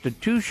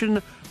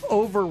constitution,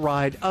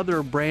 override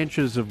other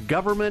branches of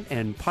government,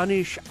 and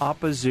punish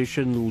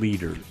opposition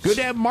leaders. Good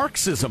to have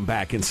Marxism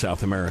back in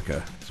South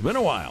America. It's been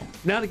a while.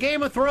 Now, the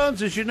Game of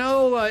Thrones, as you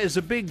know, is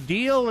a big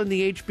deal, and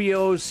the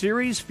HBO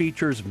series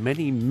features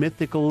many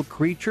mythical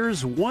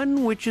creatures,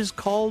 one which is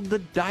called the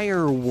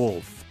dire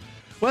wolf.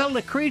 Well,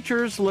 the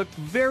creatures look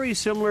very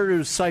similar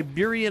to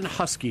Siberian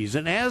huskies,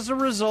 and as a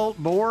result,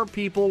 more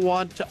people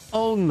want to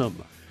own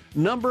them.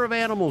 Number of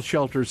animal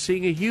shelters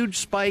seeing a huge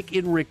spike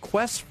in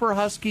requests for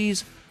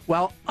huskies,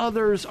 while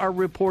others are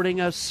reporting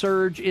a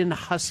surge in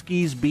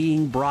huskies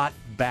being brought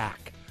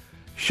back.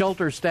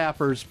 Shelter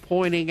staffers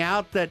pointing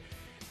out that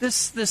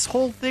this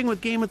whole thing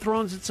with Game of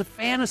Thrones, it's a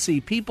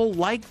fantasy. People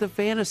like the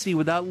fantasy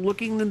without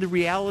looking at the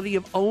reality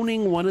of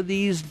owning one of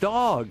these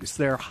dogs.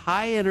 They're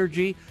high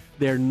energy.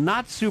 They're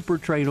not super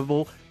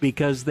trainable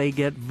because they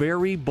get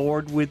very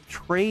bored with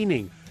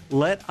training.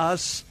 Let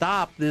us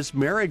stop this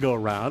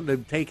merry-go-round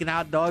of taking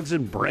out dogs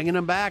and bringing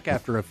them back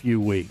after a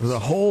few weeks. The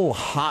whole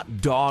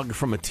hot dog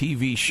from a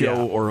TV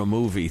show or a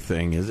movie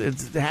thing it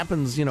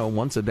happens,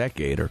 once a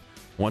decade or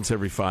once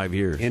every 5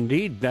 years.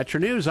 Indeed. That's your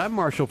news. I'm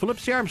Marshall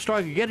Phillips, the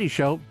Armstrong and Getty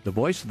Show, the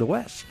voice of the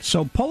West.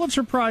 So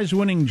Pulitzer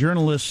Prize-winning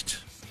journalist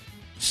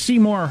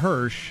Seymour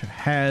Hersh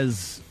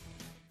has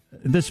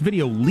this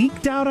video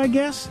leaked out, I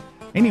guess?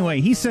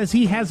 Anyway, he says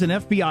he has an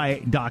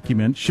FBI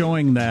document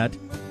showing that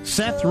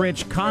Seth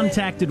Rich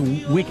contacted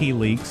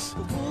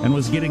WikiLeaks and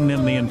was getting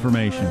them the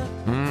information.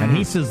 And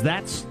he says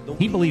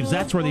he believes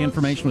that's where the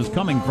information was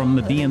coming from,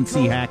 the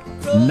DNC hack,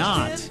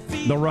 not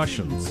the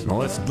Russians. Well,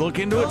 let's look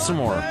into it some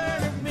more.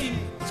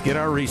 Let's get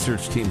our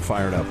research team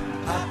fired up.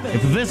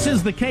 If this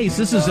is the case,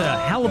 this is a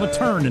hell of a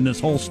turn in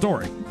this whole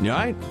story. All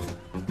right?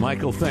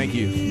 Michael, thank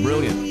you.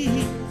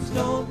 Brilliant.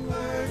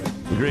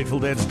 The Grateful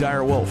Dead's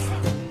Dire Wolf.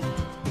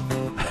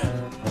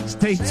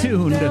 Stay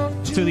tuned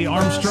to the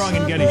Armstrong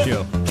and Getty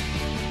Show.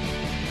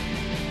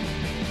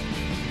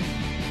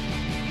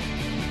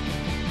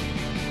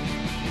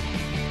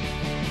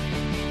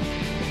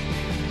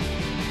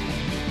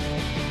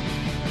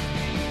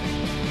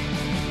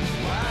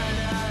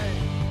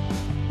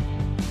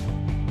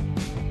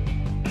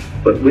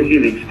 But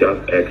WikiLeaks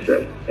got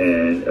access,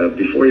 and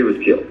before he was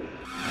killed.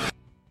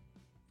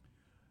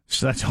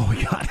 So that's all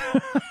we got.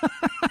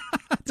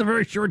 It's a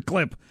very short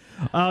clip.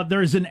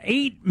 There's an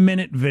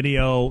 8-minute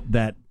video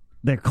that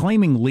they're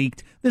claiming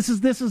leaked. This is.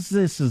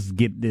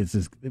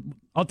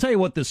 I'll tell you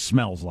what this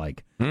smells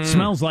like. It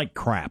smells like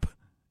crap.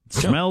 It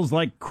smells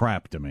like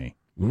crap to me.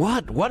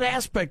 What? What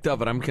aspect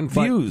of it? I'm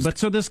confused. But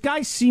so this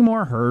guy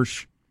Seymour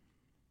Hersh,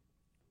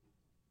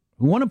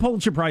 who won a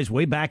Pulitzer Prize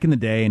way back in the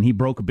day, and he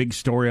broke a big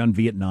story on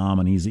Vietnam,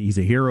 and he's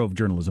a hero of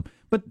journalism.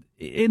 But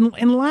in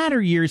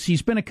latter years,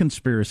 he's been a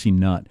conspiracy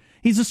nut.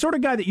 He's the sort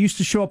of guy that used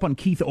to show up on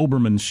Keith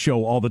Olbermann's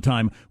show all the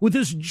time with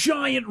this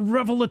giant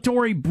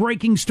revelatory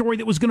breaking story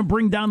that was going to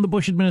bring down the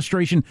Bush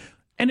administration,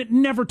 and it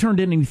never turned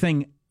into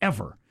anything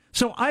ever.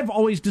 So I've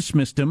always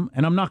dismissed him,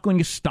 and I'm not going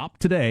to stop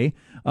today,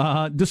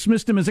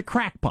 dismissed him as a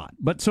crackpot.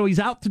 But so he's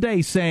out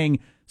today saying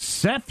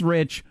Seth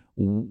Rich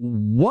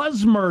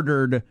was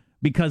murdered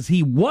because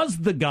he was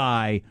the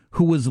guy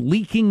who was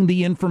leaking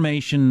the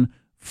information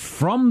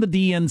from the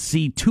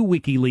DNC to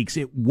WikiLeaks.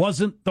 It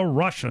wasn't the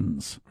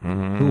Russians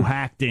who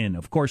hacked in,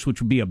 of course, which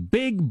would be a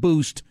big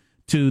boost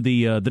to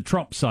the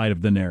Trump side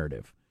of the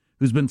narrative,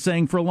 who's been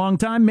saying for a long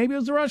time, maybe it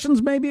was the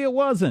Russians, maybe it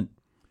wasn't.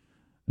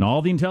 And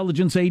all the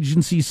intelligence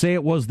agencies say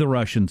it was the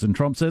Russians, and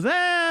Trump says,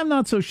 I'm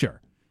not so sure.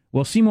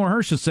 Well, Seymour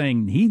Hersh is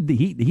saying he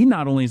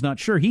not only is not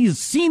sure, he's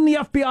seen the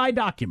FBI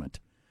document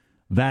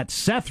that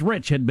Seth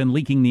Rich had been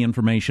leaking the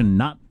information,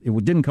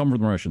 it didn't come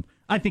from the Russians.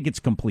 I think it's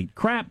complete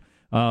crap.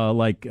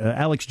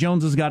 Alex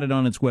Jones has got it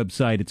on its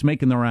website. It's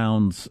making the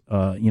rounds,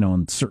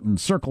 in certain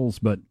circles,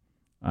 but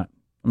I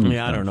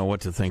don't know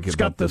what to think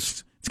about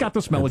this. It's got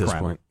the smell of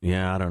crap. Point.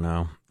 Yeah, I don't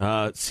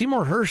know.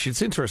 Seymour Hersh,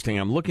 it's interesting.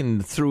 I'm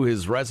looking through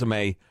his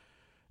resume,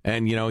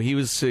 and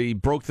he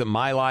broke the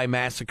My Lai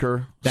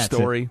massacre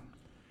story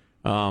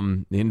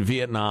in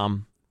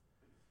Vietnam.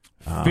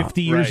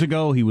 50 years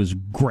ago, he was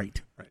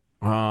great.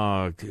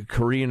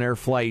 Korean Air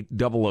Flight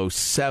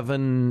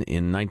 007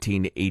 in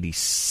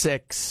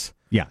 1986.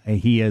 Yeah,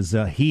 he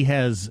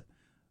has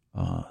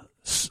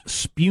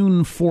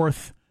spewed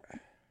forth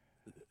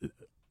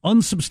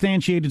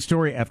unsubstantiated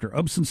story after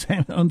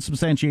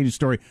unsubstantiated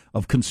story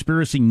of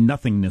conspiracy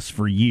nothingness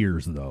for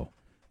years, though.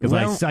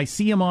 Because I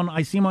see him on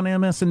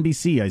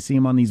MSNBC, I see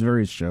him on these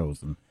various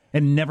shows, and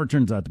it never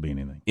turns out to be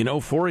anything. In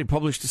 2004, he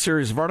published a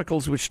series of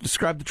articles which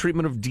described the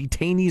treatment of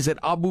detainees at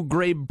Abu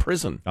Ghraib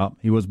prison. Oh,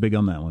 he was big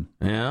on that one.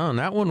 Yeah, and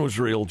that one was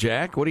real,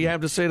 Jack. What do you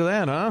have to say to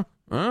that,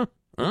 huh?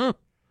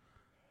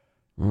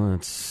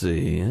 Let's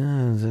see. I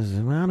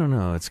don't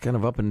know. It's kind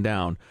of up and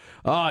down.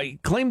 He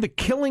claimed the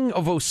killing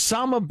of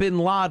Osama bin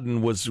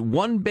Laden was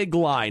one big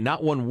lie.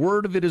 Not one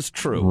word of it is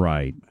true.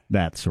 Right.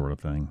 That sort of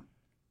thing.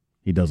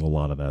 He does a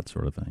lot of that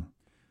sort of thing.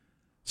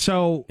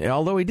 So,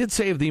 although he did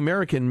say of the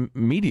American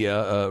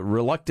media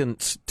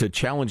reluctance to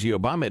challenge the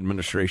Obama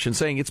administration,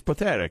 saying it's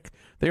pathetic.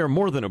 They are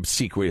more than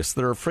obsequious.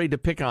 They're afraid to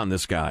pick on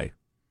this guy.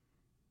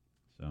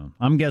 So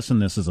I'm guessing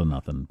this is a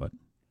nothing, but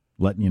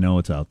letting you know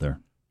it's out there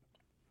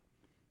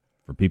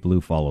for people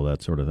who follow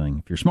that sort of thing.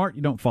 If you're smart,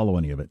 you don't follow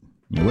any of it.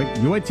 You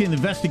wait till the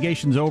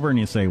investigation's over and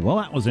you say, well,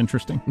 that was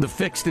interesting. The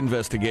fixed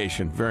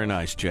investigation. Very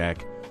nice,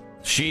 Jack.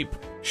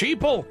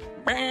 Sheeple.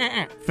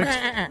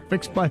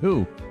 Fixed by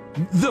who?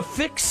 The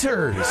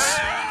Fixers.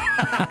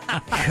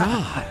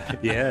 God.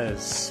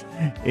 Yes.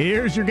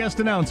 Here's your guest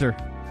announcer.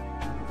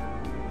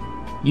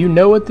 You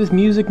know what this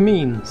music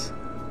means.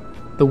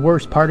 The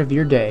worst part of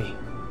your day.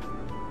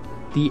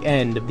 The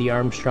end of the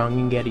Armstrong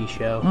and Getty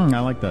Show. I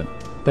like that.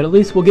 But at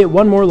least we'll get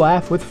one more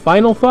laugh with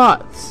final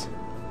thoughts.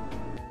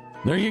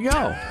 There you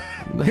go.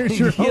 Here's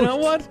your host. You know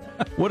what?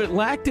 What it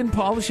lacked in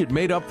polish, it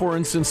made up for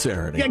in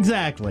sincerity.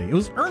 Exactly. It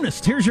was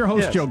earnest. Here's your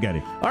host, Yes. Joe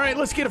Getty. All right,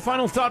 let's get a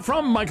final thought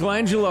from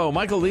Michelangelo.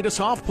 Michael, lead us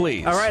off,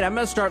 please. All right, I'm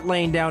going to start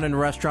laying down in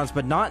restaurants,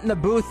 but not in the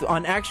booth,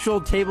 on actual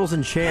tables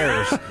and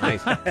chairs.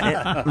 Nice. I'm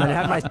going to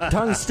have my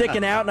tongue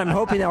sticking out, and I'm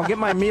hoping I'll get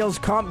my meals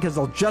comped because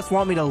they'll just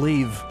want me to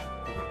leave.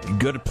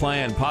 Good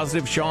plan.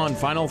 Positive Sean,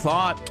 final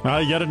thought.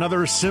 Yet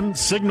another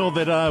signal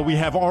that we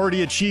have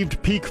already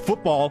achieved peak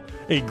football.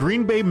 A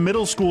Green Bay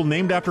middle school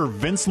named after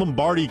Vince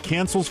Lombardi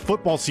cancels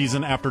football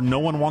season after no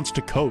one wants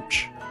to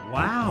coach.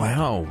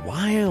 Wow,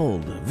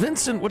 wild.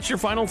 Vincent, what's your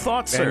final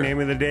thought, sir? Band name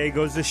of the day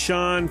goes to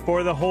Sean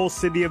for the whole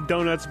city of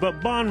donuts,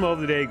 but Bon Mot of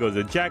the day goes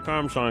to Jack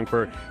Armstrong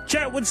for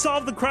Chet would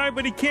solve the crime,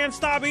 but he can't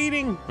stop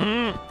eating.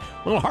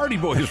 Little Hardy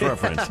Boys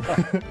reference.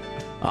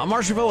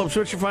 Marshall Phillips,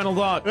 what's your final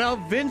thought? Well,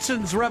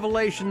 Vincent's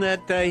revelation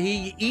that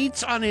he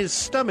eats on his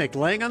stomach,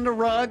 laying on the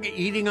rug,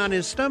 eating on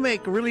his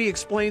stomach, really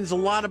explains a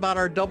lot about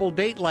our double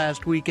date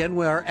last weekend,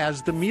 where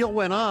as the meal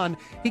went on,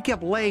 he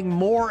kept laying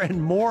more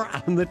and more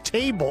on the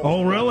table.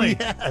 Oh, really?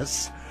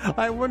 Yes.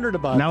 I wondered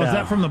about Now, that. is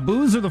that from the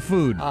booze or the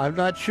food? I'm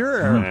not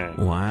sure.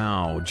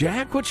 Wow.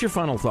 Jack, what's your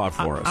final thought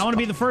for us? I want to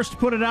be the first to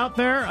put it out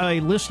there. A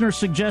listener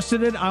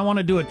suggested it. I want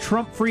to do it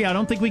Trump-free. I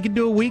don't think we can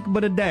do a week,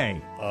 but a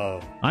day.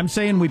 I'm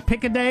saying we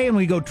pick a day and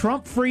we go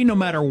Trump-free no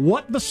matter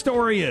what the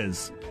story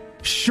is.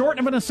 Short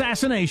of an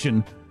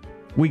assassination,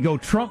 we go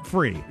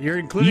Trump-free. You're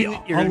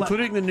including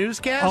including the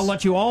newscast? I'll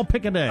let you all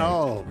pick a day.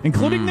 Oh.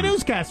 Including the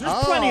newscast.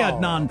 There's plenty of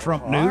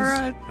non-Trump news. All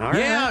right.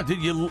 Yeah,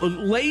 did you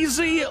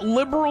lazy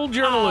liberal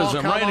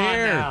journalism come right on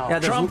here? now. Yeah,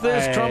 Trump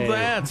this, Trump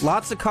that.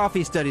 Lots of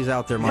coffee studies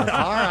out there, Mark.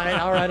 all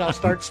right. I'll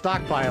start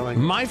stockpiling.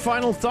 My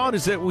final thought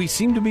is that we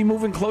seem to be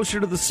moving closer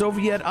to the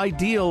Soviet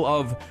ideal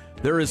of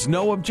there is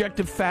no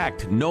objective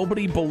fact.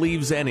 Nobody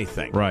believes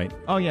anything. Right.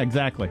 Oh, yeah,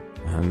 exactly.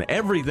 And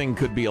everything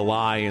could be a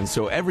lie, and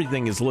so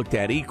everything is looked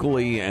at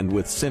equally and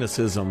with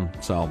cynicism.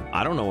 So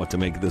I don't know what to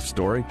make of this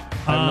story.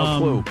 I have no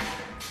clue.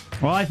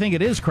 Well, I think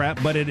it is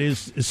crap, but it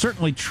is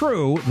certainly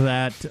true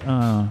that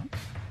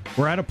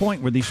we're at a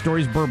point where these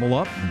stories burble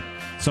up. And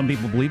some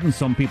people believe them,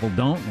 some people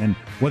don't. And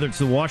whether it's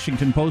the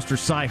Washington Post or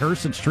Cy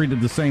Hurst, it's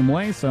treated the same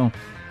way. So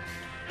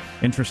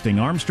interesting.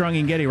 Armstrong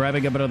and Getty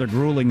wrapping up another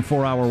grueling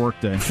 4-hour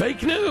workday.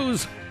 Fake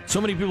news. So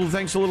many people,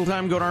 thanks a little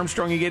time, go to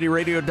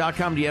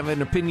ArmstrongandGettyRadio.com. Do you have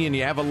an opinion?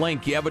 You have a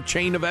link? You have a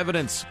chain of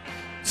evidence?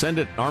 Send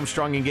it,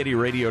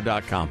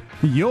 ArmstrongandGettyRadio.com.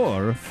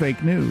 You're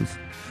fake news.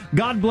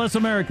 God bless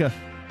America.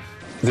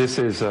 This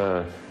is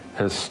a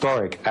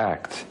historic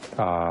act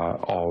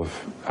of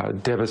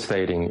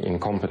devastating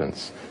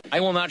incompetence. I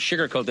will not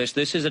sugarcoat this.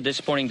 This is a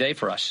disappointing day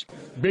for us.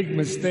 Big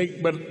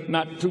mistake, but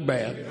not too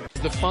bad.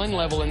 The fun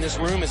level in this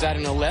room is at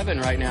an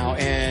 11 right now,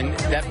 and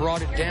that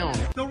brought it down.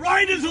 The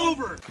ride is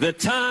over. The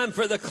time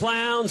for the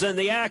clowns and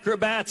the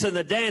acrobats and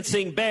the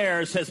dancing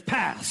bears has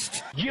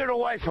passed. Get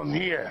away from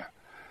here.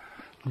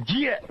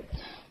 Get.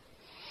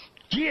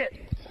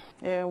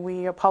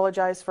 We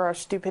apologize for our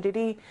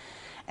stupidity,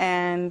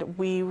 and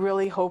we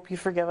really hope you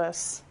forgive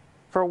us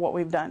for what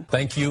we've done.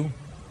 Thank you,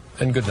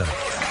 and good night.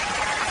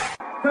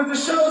 The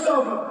show's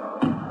over.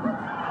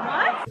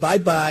 What?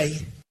 Bye-bye.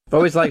 I've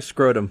always liked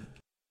scrotum.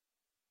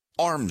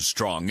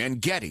 Armstrong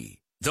and Getty,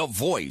 the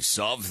voice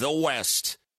of the West.